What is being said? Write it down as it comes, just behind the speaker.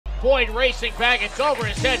Boyd racing back, it's over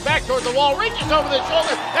his head, back toward the wall, reaches over the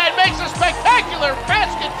shoulder, and makes a spectacular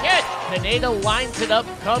basket catch. Pineda lines it up,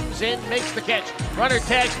 comes in, makes the catch. Runner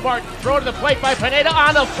tags Martin, throw to the plate by Pineda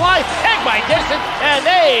on the fly, tagged by distance, and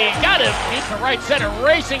they got him deep to right center,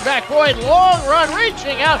 racing back Boyd, long run,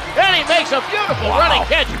 reaching out, and he makes a beautiful running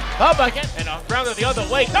catch. Up again, and on grounder the other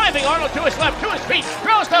way, diving Arnold to his left, to his feet,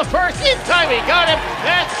 throws to first, in time he got him,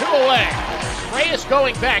 and 2 away. Reyes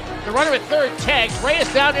going back, the runner at third tags, Reyes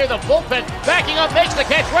down near the bullpen, backing up, makes the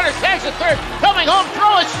catch, runner tags at third, coming home,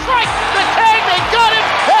 throw a strike, the tag, they got him,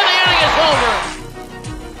 and the inning is over.